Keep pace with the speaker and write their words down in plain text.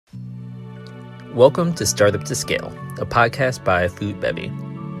Welcome to Startup to Scale, a podcast by Food Bevy.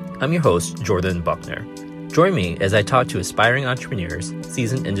 I'm your host, Jordan Buckner. Join me as I talk to aspiring entrepreneurs,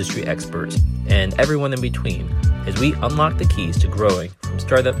 seasoned industry experts, and everyone in between as we unlock the keys to growing from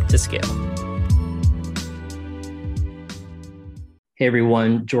startup to scale. Hey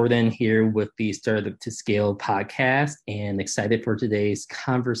everyone, Jordan here with the Startup to Scale podcast, and excited for today's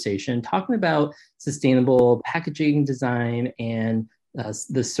conversation talking about sustainable packaging design and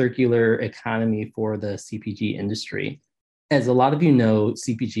the circular economy for the CPG industry. As a lot of you know,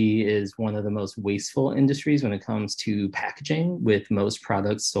 CPG is one of the most wasteful industries when it comes to packaging, with most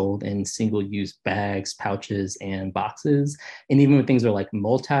products sold in single-use bags, pouches, and boxes. And even when things are like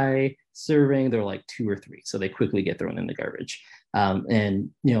multi-serving, they're like 2 or 3, so they quickly get thrown in the garbage.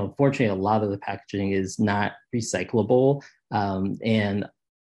 Fortunately, a lot of the packaging is not recyclable, and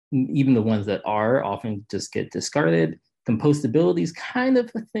even the ones that are often just get discarded. Compostability is kind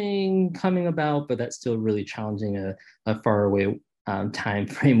of a thing coming about, but that's still really challenging a far away time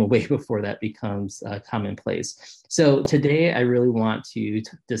frame away before that becomes commonplace. So today I really want to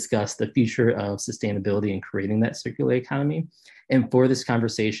discuss the future of sustainability and creating that circular economy. And for this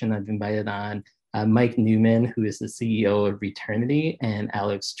conversation, I've invited on Mike Newman, who is the CEO of Returnity, and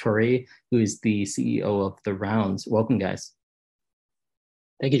Alex Torrey, who is the CEO of The Rounds. Welcome, guys.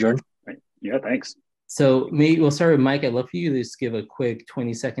 Thank you, Jordan. Yeah, thanks. So maybe we'll start with Mike. I'd love for you to just give a quick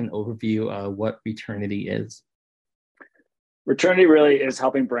 20-second overview of what Returnity is. Returnity really is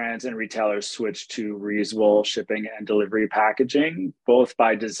helping brands and retailers switch to reusable shipping and delivery packaging, both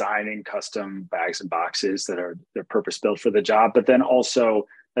by designing custom bags and boxes that are purpose-built for the job, but then also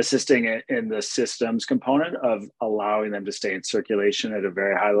assisting in the systems component of allowing them to stay in circulation at a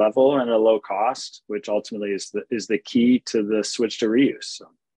very high level and at a low cost, which ultimately is the key to the switch to reuse. So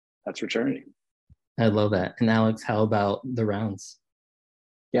that's Returnity. I love that. And Alex, how about The Rounds?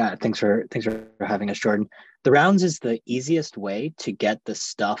 Yeah, thanks for having us, Jordan. The Rounds is the easiest way to get the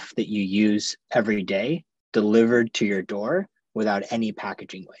stuff that you use every day delivered to your door without any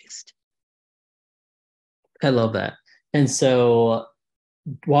packaging waste. I love that. And so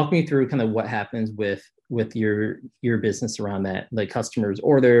walk me through kind of what happens with your business around that. Like customers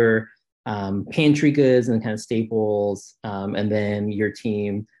order pantry goods and kind of staples, and then your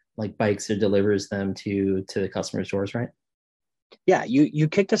team like bikes or delivers them to the customer's doors, right? Yeah, you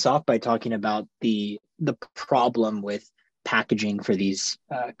kicked us off by talking about the problem with packaging for these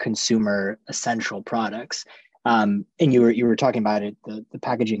consumer essential products, and you were talking about it, the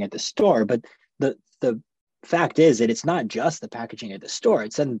packaging at the store. But the fact is that it's not just the packaging at the store.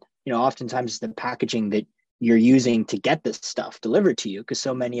 It's oftentimes the packaging that you're using to get this stuff delivered to you, because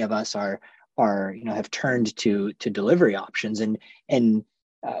so many of us are have turned to delivery options, and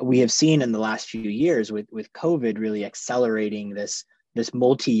we have seen in the last few years with COVID really accelerating this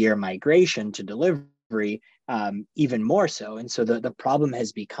multi-year migration to delivery, even more so. And so the problem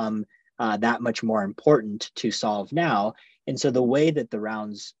has become that much more important to solve now. And so the way that The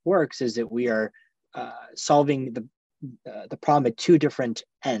Rounds works is that we are solving the problem at 2 different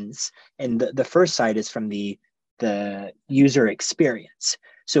ends. And the first side is from the user experience.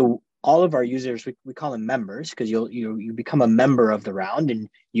 So all of our users, we call them members, because you become a member of The Round and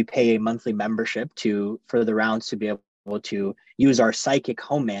you pay a monthly membership for The Rounds to be able to use our Psychic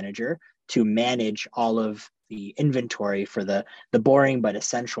Home Manager to manage all of the inventory for the boring but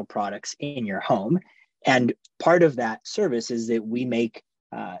essential products in your home. And part of that service is that we make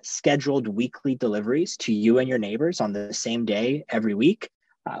scheduled weekly deliveries to you and your neighbors on the same day every week.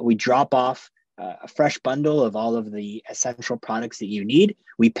 We drop off a fresh bundle of all of the essential products that you need.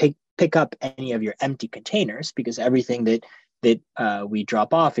 We pick up any of your empty containers, because everything that we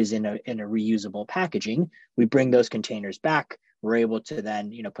drop off is in a reusable packaging. We bring those containers back. We're able to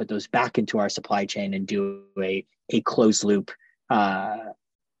then put those back into our supply chain and do a closed loop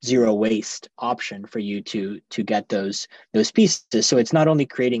zero waste option for you to get those pieces. So it's not only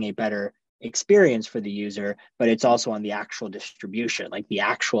creating a better experience for the user, but it's also on the actual distribution, like the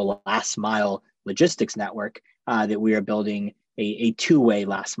actual last mile logistics network that we are building a 2-way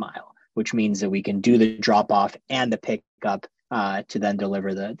last mile, which means that we can do the drop off and the pickup to then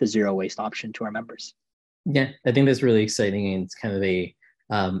deliver the zero waste option to our members. Yeah, I think that's really exciting, and it's kind of a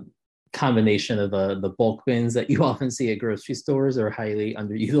combination of the bulk bins that you often see at grocery stores are highly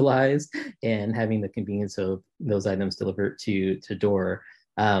underutilized, and having the convenience of those items delivered to door.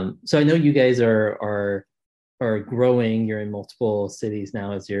 So I know you guys are growing. You're in multiple cities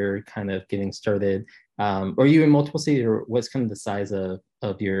now as you're kind of getting started. Are you in multiple cities, or what's kind of the size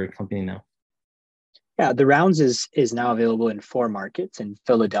of your company now? Yeah, The Rounds is now available in 4 markets: in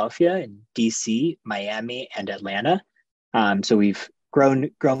Philadelphia, in DC, Miami, and Atlanta. So we've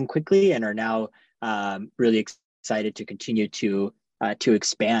grown quickly and are now really excited to continue to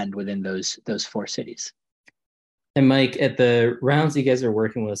expand within those 4 cities. And Mike, at the rounds, you guys are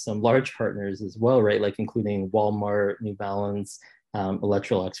working with some large partners as well, right? Like including Walmart, New Balance,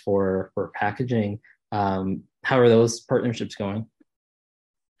 Electrolux for packaging. How are those partnerships going?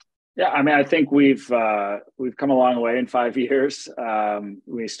 Yeah, I mean, I think we've come a long way in 5 years.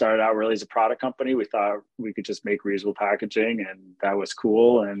 We started out really as a product company. We thought we could just make reusable packaging, and that was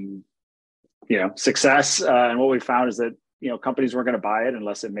cool. And success. And what we found is that companies weren't going to buy it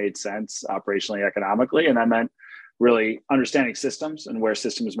unless it made sense operationally, economically, and that meant really understanding systems and where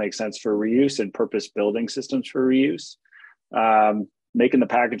systems make sense for reuse and purpose building systems for reuse. Making the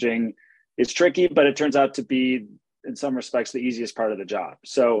packaging is tricky, but it turns out to be, in some respects, the easiest part of the job.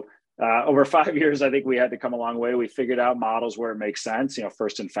 So over 5 years, I think we had to come a long way. We figured out models where it makes sense,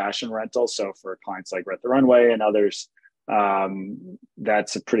 first in fashion rental. So for clients like Rent the Runway and others,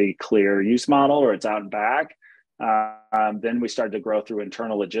 that's a pretty clear use model, or it's out and back. Then we started to grow through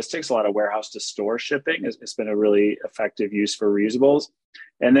internal logistics. A lot of warehouse to store shipping has been a really effective use for reusables.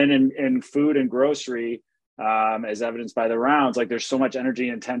 And then in food and grocery, as evidenced by the rounds, like there's so much energy,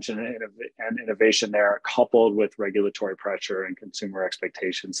 intention, and innovation there, coupled with regulatory pressure and consumer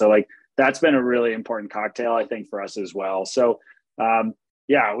expectations. So like that's been a really important cocktail, I think, for us as well. So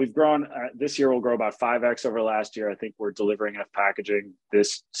yeah, we've grown. This year we'll grow about 5x over last year. I think we're delivering enough packaging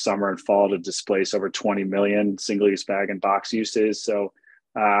this summer and fall to displace over 20 million single-use bag and box uses. So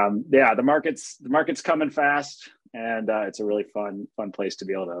yeah, the market's coming fast, and it's a really fun place to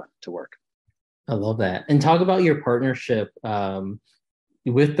be able to work. I love that. And talk about your partnership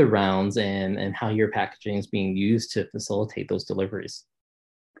with the rounds and how your packaging is being used to facilitate those deliveries.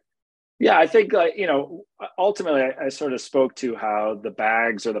 Yeah, I think ultimately I sort of spoke to how the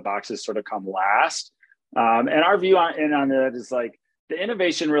bags or the boxes sort of come last. And our view on that is like the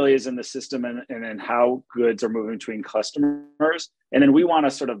innovation really is in the system and in how goods are moving between customers. And then we want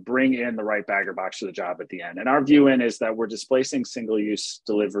to sort of bring in the right bag or box for the job at the end. And our view is that we're displacing single-use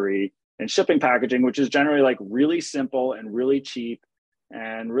delivery and shipping packaging, which is generally like really simple and really cheap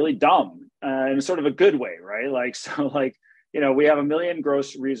and really dumb in sort of a good way, right? Like, so like, we have 1 million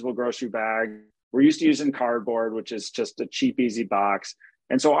reusable grocery bags. We're used to using cardboard, which is just a cheap, easy box.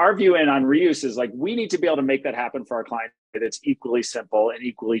 And so our view on reuse is like, we need to be able to make that happen for our client that's equally simple and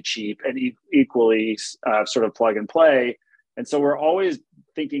equally cheap and equally sort of plug and play. And so we're always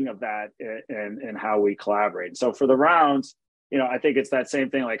thinking of that in how we collaborate. And so for the rounds, I think it's that same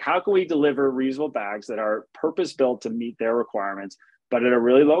thing. Like, how can we deliver reusable bags that are purpose built to meet their requirements, but at a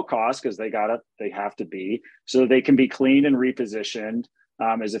really low cost, because they have to be, so that they can be cleaned and repositioned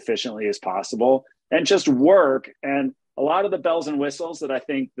as efficiently as possible and just work. And a lot of the bells and whistles that I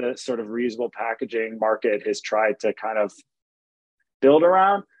think the sort of reusable packaging market has tried to kind of build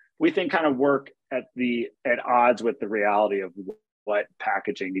around, we think kind of work at odds with the reality of what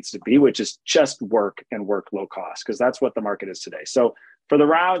packaging needs to be, which is just work and work low cost, because that's what the market is today. So for the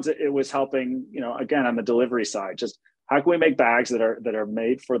rounds, it was helping, again, on the delivery side, just how can we make bags that are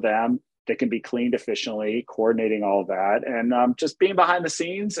made for them, that can be cleaned efficiently, coordinating all of that, and just being behind the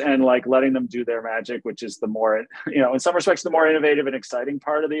scenes and like letting them do their magic, which is the more, in some respects, the more innovative and exciting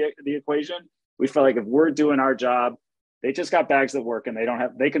part of the equation. We feel like if we're doing our job, they just got bags that work, and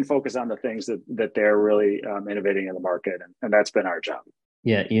they can focus on the things that they're really innovating in the market, and that's been our job.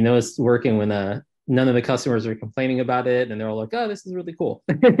 Yeah, it's working when none of the customers are complaining about it, and they're all like, "Oh, this is really cool."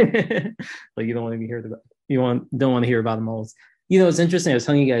 Like you don't want to hear don't want to hear about them all. It's interesting. I was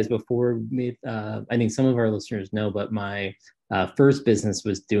telling you guys before. I think some of our listeners know, but my first business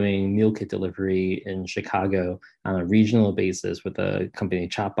was doing meal kit delivery in Chicago on a regional basis with a company,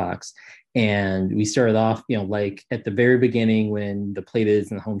 Chopbox. And we started off, like at the very beginning when the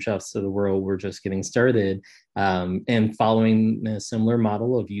Platids and the Home Chefs of the world were just getting started, and following a similar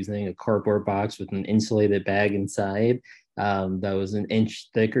model of using a cardboard box with an insulated bag inside that was an inch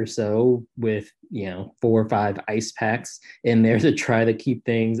thick or so with 4 or 5 ice packs in there to try to keep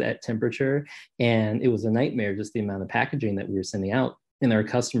things at temperature. And it was a nightmare, just the amount of packaging that we were sending out. And our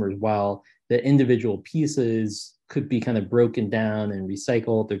customers, while the individual pieces could be kind of broken down and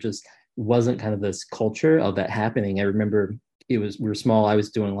recycled, there just wasn't kind of this culture of that happening. I remember we were small. I was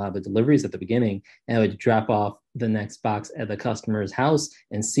doing a lot of the deliveries at the beginning, and I would drop off the next box at the customer's house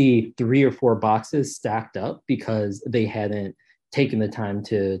and see 3 or 4 boxes stacked up because they hadn't taken the time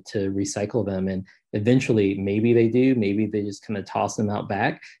to recycle them. And eventually, maybe they do, maybe they just kind of toss them out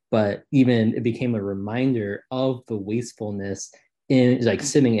back. But even it became a reminder of the wastefulness in like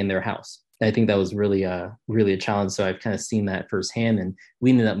sitting in their house. I think that was really a challenge. So I've kind of seen that firsthand, and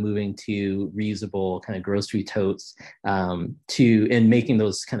we ended up moving to reusable kind of grocery totes and making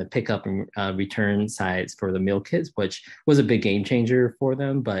those kind of pickup and return sites for the meal kits, which was a big game changer for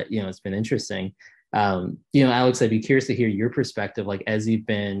them. But it's been interesting. Alex, I'd be curious to hear your perspective, like as you've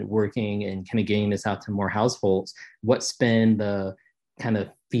been working and kind of getting this out to more households, what's been the kind of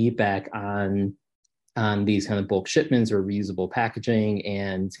feedback on these kind of bulk shipments or reusable packaging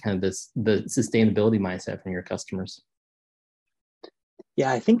and kind of the sustainability mindset from your customers?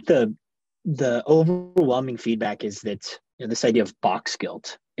 Yeah, I think the overwhelming feedback is that this idea of box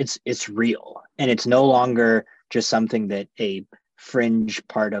guilt, it's real, and it's no longer just something that a fringe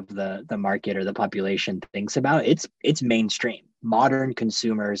part of the market or the population thinks about. It's mainstream. Modern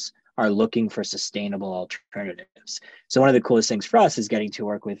consumers are looking for sustainable alternatives. So one of the coolest things for us is getting to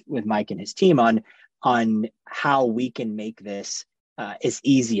work with Mike and his team on how we can make this as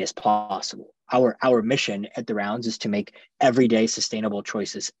easy as possible. Our mission at the Rounds is to make everyday sustainable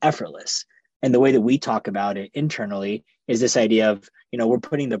choices effortless. And the way that we talk about it internally is this idea of, we're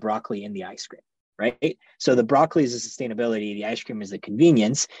putting the broccoli in the ice cream, right? So the broccoli is the sustainability, the ice cream is the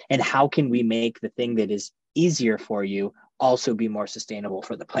convenience. And how can we make the thing that is easier for you also be more sustainable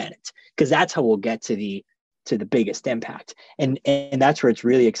for the planet? Because that's how we'll get to the biggest impact. And that's where it's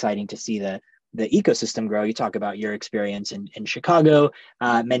really exciting to see the ecosystem grow. You talk about your experience in Chicago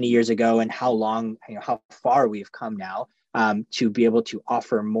many years ago, and how far we've come now to be able to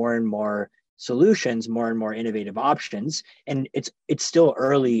offer more and more solutions, more and more innovative options. And it's still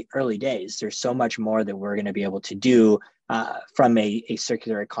early days. There's so much more that we're going to be able to do from a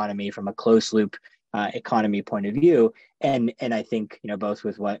circular economy, from a closed loop economy point of view. And I think, both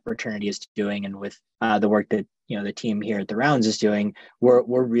with what Returnity is doing and with the work that, the team here at the Rounds is doing,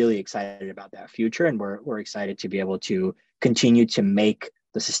 we're really excited about that future. And we're excited to be able to continue to make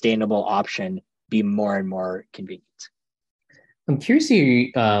the sustainable option be more and more convenient. I'm curious to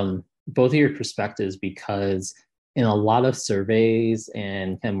hear both of your perspectives, because in a lot of surveys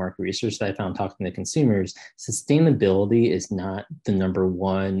and kind of market research that I found talking to consumers, sustainability is not the number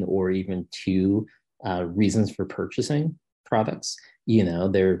one or even two reasons for purchasing products.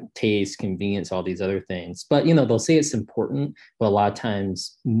 Their taste, convenience, all these other things. But, they'll say it's important, but a lot of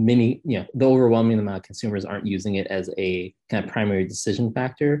times the overwhelming amount of consumers aren't using it as a kind of primary decision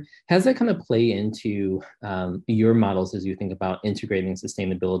factor. How does that kind of play into your models as you think about integrating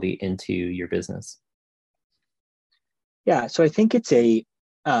sustainability into your business? Yeah, so I think it's I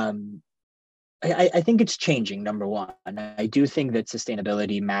think it's changing, number one. I do think that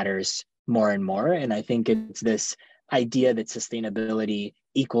sustainability matters more and more. And I think it's this idea that sustainability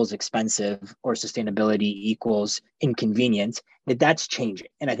equals expensive or sustainability equals inconvenient, that's changing.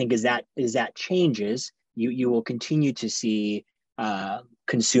 And I think as that changes, you will continue to see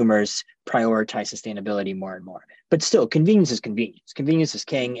consumers prioritize sustainability more and more. But still, convenience is convenience. Convenience is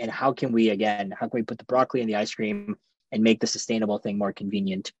king. And how can we put the broccoli in the ice cream and make the sustainable thing more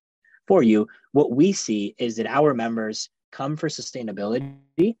convenient for you? What we see is that our members come for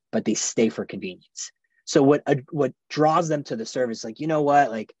sustainability, but they stay for convenience. So what draws them to the service, like,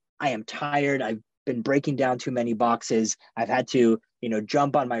 I am tired. I've been breaking down too many boxes. I've had to,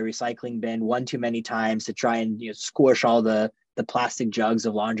 jump on my recycling bin one too many times to try and squish all the plastic jugs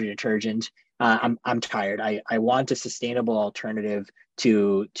of laundry detergent. I'm tired. I want a sustainable alternative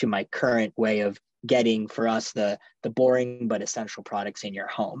to my current way of getting, for us, the boring but essential products in your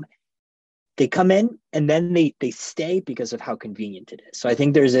home. They come in and then they stay because of how convenient it is. So I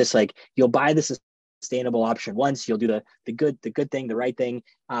think there's this, you'll buy the sustainable option once, you'll do the good thing, the right thing,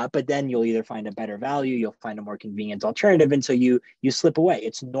 but then you'll either find a better value, you'll find a more convenient alternative, and so you slip away.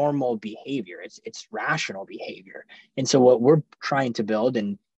 It's normal behavior. It's rational behavior. And so what we're trying to build,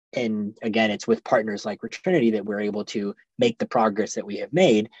 and again, it's with partners like Returnity that we're able to make the progress that we have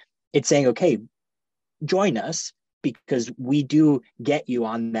made. It's saying, okay, join us, because we do get you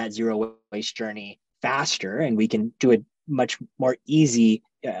on that zero waste journey faster, and we can do it much more easy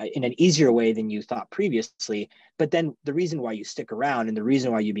in an easier way than you thought previously. But then the reason why you stick around and the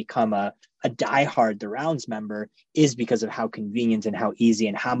reason why you become a diehard The Rounds member is because of how convenient and how easy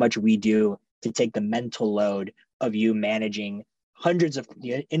and how much we do to take the mental load of you managing hundreds of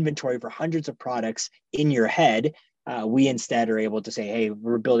inventory for hundreds of products in your head. We instead are able to say, hey,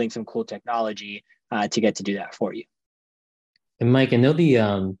 we're building some cool technology to get to do that for you. And Mike, I know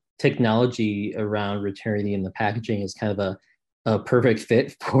the technology around Returnity and the packaging is kind of a perfect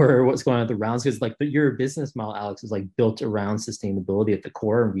fit for what's going on at the Rounds, because your business model, Alex, is built around sustainability at the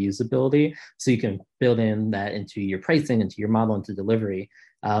core and reusability. So you can build in that into your pricing, into your model, into delivery.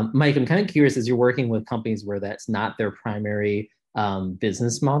 Mike, I'm kind of curious, as you're working with companies where that's not their primary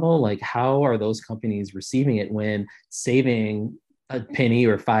business model? Like, how are those companies receiving it when saving a penny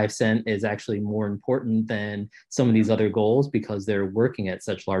or 5 cents is actually more important than some of these other goals because they're working at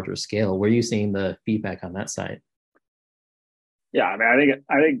such larger scale? Where are you seeing the feedback on that side? Yeah, I mean,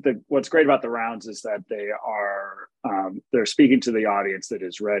 I think what's great about the rounds is that they're speaking to the audience that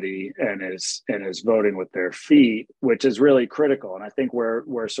is ready and is voting with their feet, which is really critical. And I think where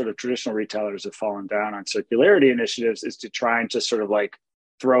sort of traditional retailers have fallen down on circularity initiatives is to try and just sort of like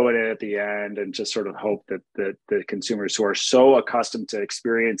throw it in at the end and just sort of hope that the consumers who are so accustomed to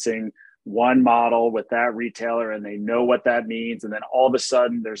experiencing one model with that retailer and they know what that means, and then all of a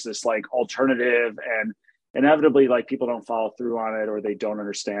sudden there's this like alternative, and inevitably like people don't follow through on it, or they don't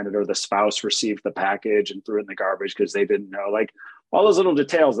understand it, or the spouse received the package and threw it in the garbage because they didn't know, like all those little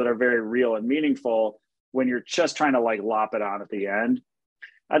details that are very real and meaningful when you're just trying to like lop it on at the end.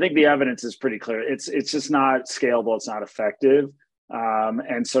 I think the evidence is pretty clear. It's just not scalable. It's not effective.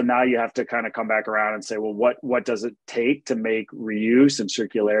 And so now you have to kind of come back around and say, well, what does it take to make reuse and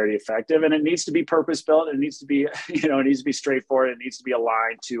circularity effective? And it needs to be purpose built. It needs to be, it needs to be straightforward. It needs to be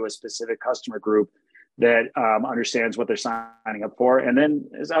aligned to a specific customer group that understands what they're signing up for. And then,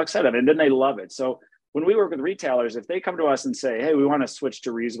 as Alex said, and then they love it. So when we work with retailers, if they come to us and say, hey, we want to switch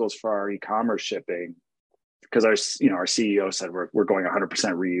to reusables for our e-commerce shipping, because our CEO said we're going 100%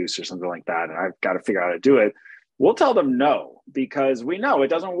 reuse or something like that, and I've got to figure out how to do it, we'll tell them no, because we know it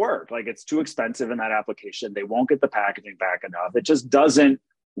doesn't work. Like, it's too expensive in that application. They won't get the packaging back enough. It just doesn't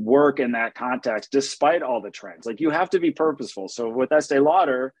work in that context, despite all the trends. Like, you have to be purposeful. So with Estee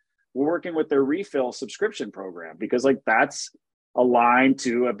Lauder, we're working with their refill subscription program because like that's aligned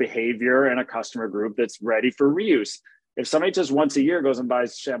to a behavior and a customer group that's ready for reuse. If somebody just once a year goes and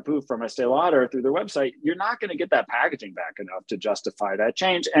buys shampoo from Estee Lauder through their website, you're not going to get that packaging back enough to justify that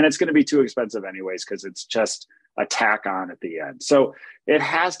change. And it's going to be too expensive anyways, because it's just a tack on at the end. So it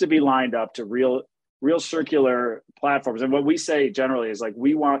has to be lined up to real circular platforms. And what we say generally is like,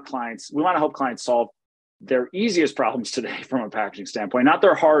 we want to help clients solve their easiest problems today from a packaging standpoint, not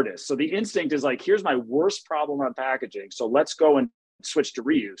their hardest. So the instinct is like, here's my worst problem on packaging, so let's go and switch to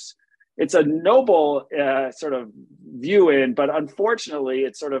reuse. It's a noble sort of view in, but unfortunately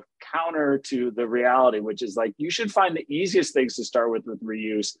it's sort of counter to the reality, which is like, you should find the easiest things to start with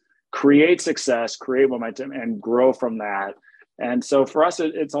reuse, create success, create momentum, and grow from that. And so for us,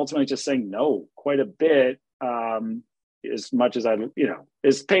 it's ultimately just saying no quite a bit, as much as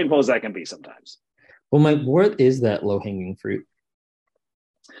as painful as that can be sometimes. Well, Mike, what is that low-hanging fruit?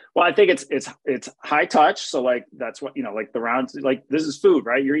 Well, I think it's high touch. So like, that's what, like the rounds, like this is food,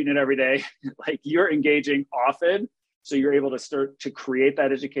 right? You're eating it every day. Like, you're engaging often. So you're able to start to create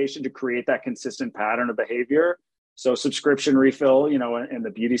that education, to create that consistent pattern of behavior. So subscription refill, in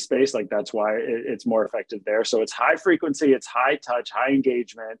the beauty space, like that's why it's more effective there. So it's high frequency, it's high touch, high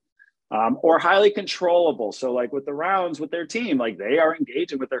engagement. Or highly controllable. So like with the rounds, with their team, like they are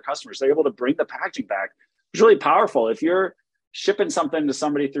engaging with their customers. They're able to bring the packaging back. It's really powerful. If you're shipping something to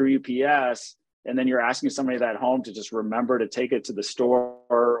somebody through UPS, and then you're asking somebody at home to just remember to take it to the store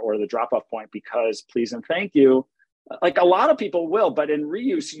or the drop-off point because please and thank you, like a lot of people will, but in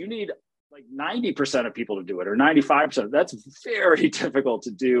reuse, you need like 90% of people to do it, or 95%. That's very difficult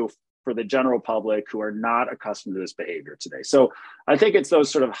to do for the general public who are not accustomed to this behavior today. So I think it's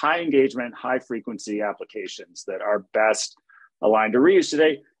those sort of high engagement, high frequency applications that are best aligned to reuse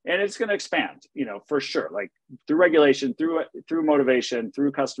today. And it's going to expand, for sure, like through regulation, through motivation,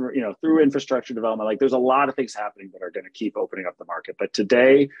 through customer, through infrastructure development. Like, there's a lot of things happening that are going to keep opening up the market. But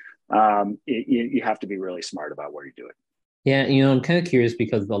today, you have to be really smart about what you're doing. Yeah, I'm kind of curious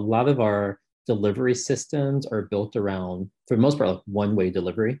because a lot of our delivery systems are built around, for the most part, like one-way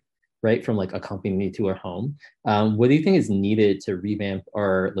delivery, right? From like a company to our home. What do you think is needed to revamp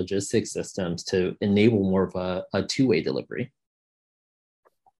our logistics systems to enable more of a two-way delivery?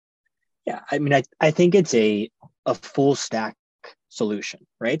 Yeah, I mean, I think it's a full stack solution,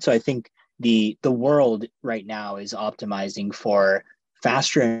 right? So I think the world right now is optimizing for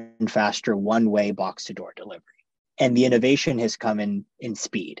faster and faster one-way box-to-door delivery. And the innovation has come in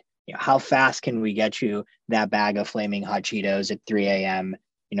speed. How fast can we get you that bag of flaming hot Cheetos at 3 a.m.,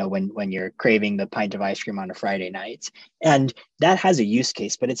 when you're craving the pint of ice cream on a Friday night? And that has a use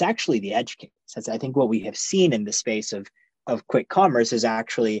case, but it's actually the edge case. That's, I think, what we have seen in the space of quick commerce is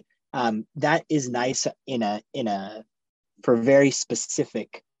actually that is nice for very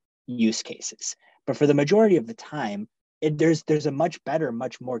specific use cases. But for the majority of the time, there's a much better,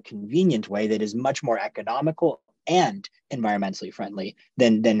 much more convenient way that is much more economical and environmentally friendly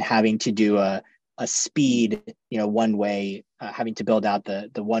than having to do a speed, one way, having to build out the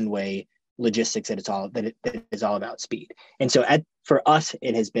one way logistics, that it is all about speed. And so for us,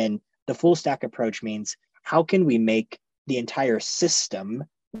 it has been the full stack approach means how can we make the entire system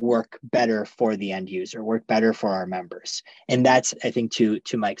work better for the end user, work better for our members. And that's, I think, to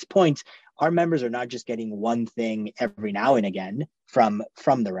Mike's point, our members are not just getting one thing every now and again from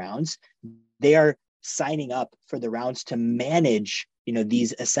the rounds. They are signing up for the rounds to manage,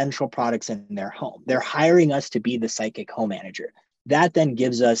 these essential products in their home. They're hiring us to be the psychic home manager. That then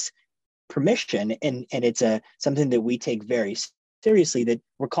gives us permission, and it's something that we take very seriously, that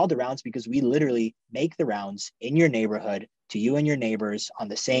we're called the rounds because we literally make the rounds in your neighborhood to you and your neighbors on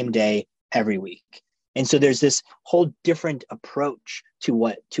the same day every week. And so there's this whole different approach to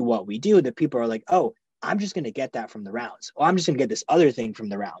what we do, that people are like, oh, I'm just going to get that from the rounds. Oh, I'm just going to get this other thing from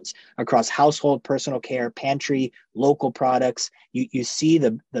the rounds across household, personal care, pantry, local products. You see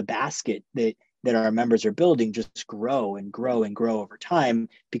the basket that our members are building just grow and grow and grow over time,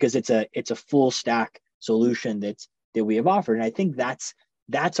 because it's a full stack solution that we have offered. And I think that's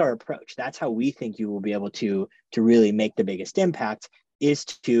our approach. That's how we think you will be able to really make the biggest impact, is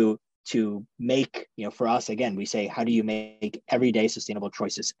to make, for us, again, we say, how do you make everyday sustainable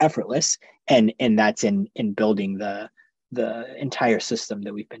choices effortless? And that's in building the entire system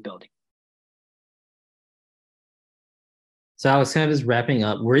that we've been building. So I was kind of just wrapping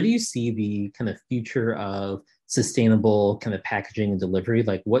up. Where do you see the kind of future of sustainable kind of packaging and delivery?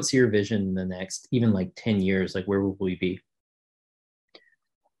 Like, what's your vision in the next, even like 10 years? Like, where will we be?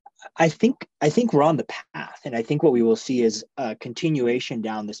 I think we're on the path, and I think what we will see is a continuation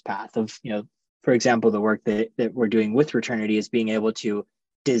down this path of, for example, the work that we're doing with Returnity is being able to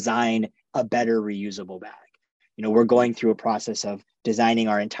design a better reusable bag. We're going through a process of designing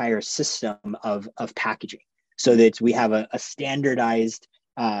our entire system of packaging, so that we have a standardized,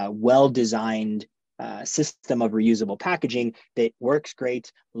 well-designed system of reusable packaging that works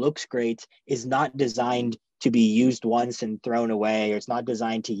great, looks great, is not designed to be used once and thrown away, or it's not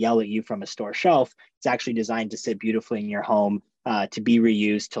designed to yell at you from a store shelf. It's actually designed to sit beautifully in your home, to be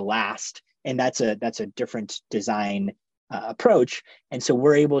reused, to last. And that's a different design approach. And so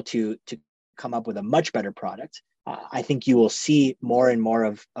we're able to come up with a much better product. I think you will see more and more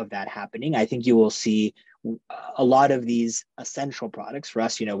of that happening. I think you will see a lot of these essential products. For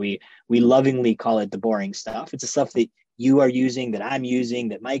us, we lovingly call it the boring stuff. It's the stuff that you are using, that I'm using,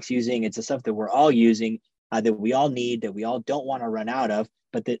 that Mike's using. It's the stuff that we're all using, that we all need, that we all don't want to run out of,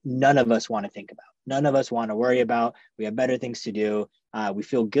 but that none of us want to think about. None of us want to worry about. We have better things to do. We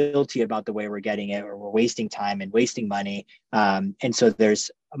feel guilty about the way we're getting it, or we're wasting time and wasting money. And so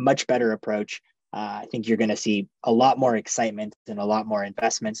there's a much better approach. I think you're going to see a lot more excitement and a lot more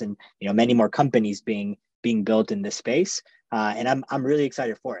investments, and many more companies being built in this space. And I'm really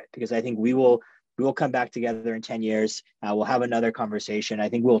excited for it, because I think we will come back together in 10 years. We'll have another conversation. I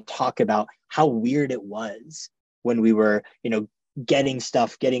think we'll talk about how weird it was when we were, getting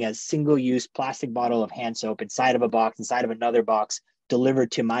a single-use plastic bottle of hand soap inside of a box, inside of another box, delivered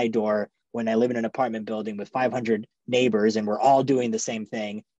to my door when I live in an apartment building with 500 neighbors, and we're all doing the same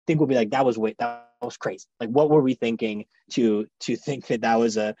thing. I think we'll be like, that was crazy. Like, what were we thinking to think that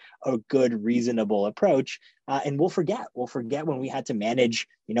was a good, reasonable approach? And we'll forget when we had to manage,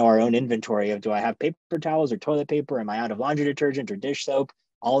 our own inventory of, do I have paper towels or toilet paper? Am I out of laundry detergent or dish soap?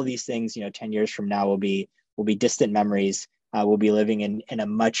 All of these things, 10 years from now will be distant memories. We'll be living in a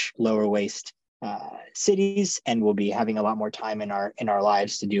much lower waste cities, and we'll be having a lot more time in our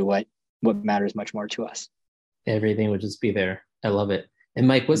lives to do what matters much more to us. Everything would just be there. I love it. And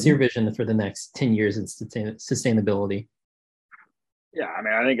Mike, what's your vision for the next 10 years in sustainability? Yeah,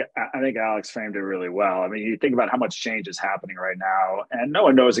 I think Alex framed it really well. You think about how much change is happening right now, and no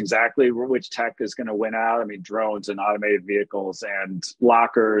one knows exactly which tech is going to win out. Drones and automated vehicles and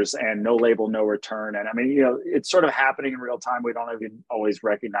lockers and no label, no return. And it's sort of happening in real time. We don't even always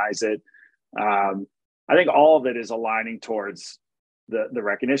recognize it. I think all of it is aligning towards the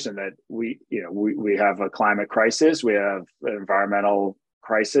recognition that we have a climate crisis, we have an environmental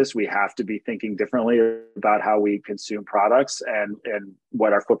crisis. We have to be thinking differently about how we consume products and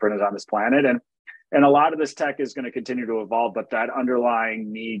what our footprint is on this planet. And a lot of this tech is going to continue to evolve, but that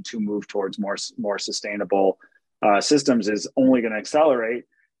underlying need to move towards more sustainable systems is only going to accelerate.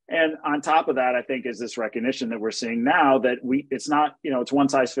 And on top of that, I think is this recognition that we're seeing now that it's not, it's one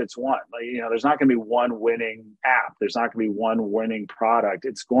size fits one. There's not going to be one winning app. There's not going to be one winning product.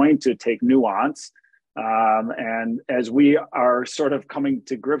 It's going to take nuance. And as we are sort of coming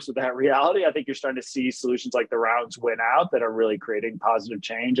to grips with that reality, I think you're starting to see solutions like the rounds win out that are really creating positive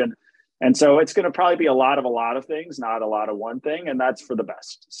change. And so it's going to probably be a lot of things, not a lot of one thing. And that's for the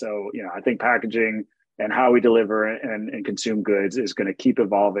best. So, I think packaging and how we deliver and consume goods is going to keep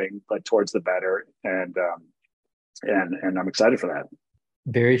evolving, but towards the better. And I'm excited for that.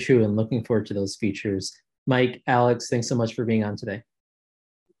 Very true, and looking forward to those features. Mike, Alex, thanks so much for being on today.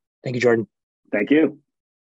 Thank you, Jordan. Thank you.